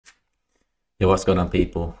Yo, what's going on,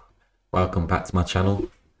 people? Welcome back to my channel.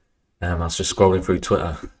 I was just scrolling through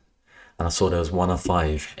Twitter and I saw there was 1 of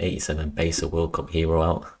 5 87 base of World Cup hero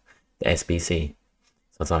out, the SBC.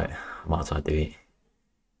 So I was like, I might as well do it.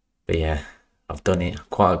 But yeah, I've done it.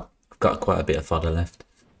 I've got quite a bit of fodder left.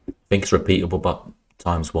 I think it's repeatable, but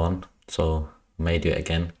 ×1, so I may do it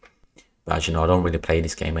again. But as you know, I don't really play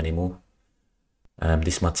this game anymore.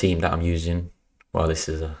 This is my team that I'm using. Well, this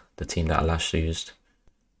is the team that I last used.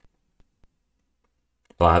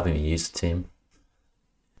 Well, I haven't even used the team.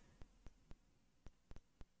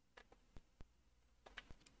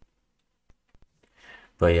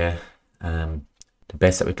 But yeah, the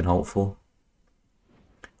best that we can hope for.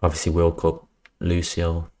 Obviously World Cup,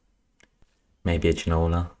 Lucio, maybe a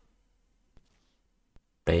Ginola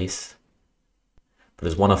base. But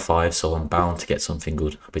there's 1 of 5, so I'm bound to get something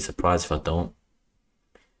good. I'll be surprised if I don't.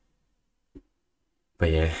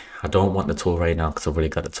 But yeah, I don't want the Torre now because I've already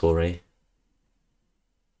got the Torre.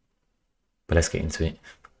 But let's get into it.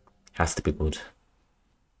 Has to be good.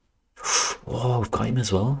 Oh, we've got him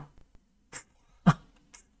as well.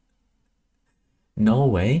 No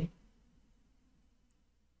way.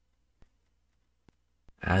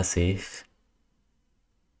 As if.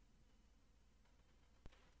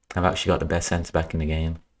 I've actually got the best centre back in the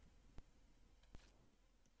game.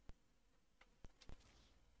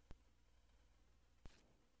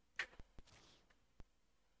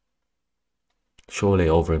 Surely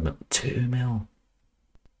over 2 mil.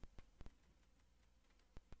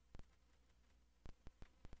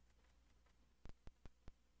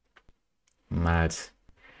 Mad.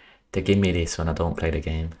 They give me this when I don't play the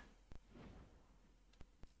game.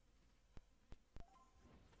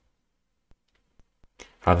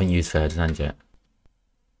 I haven't used Ferdinand yet.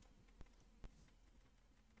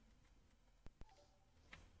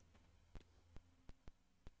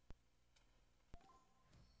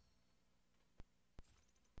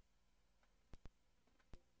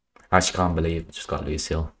 I actually can't believe I just got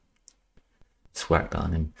Lucio. Just whacked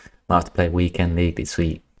on him. Might have to play weekend league this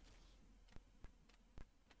week.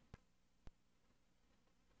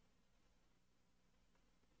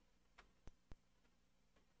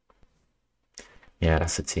 Yeah,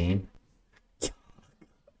 that's a team.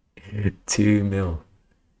 2 mil.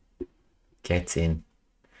 Get in.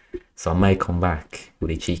 So I may come back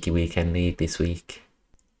with a cheeky weekend league this week.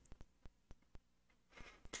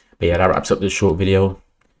 But yeah, that wraps up this short video.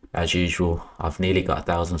 As usual, I've nearly got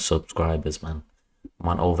 1,000 subscribers, man. I'm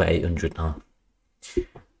on over 800 now.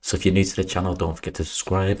 So if you're new to the channel, don't forget to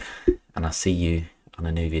subscribe. And I'll see you on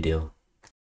a new video.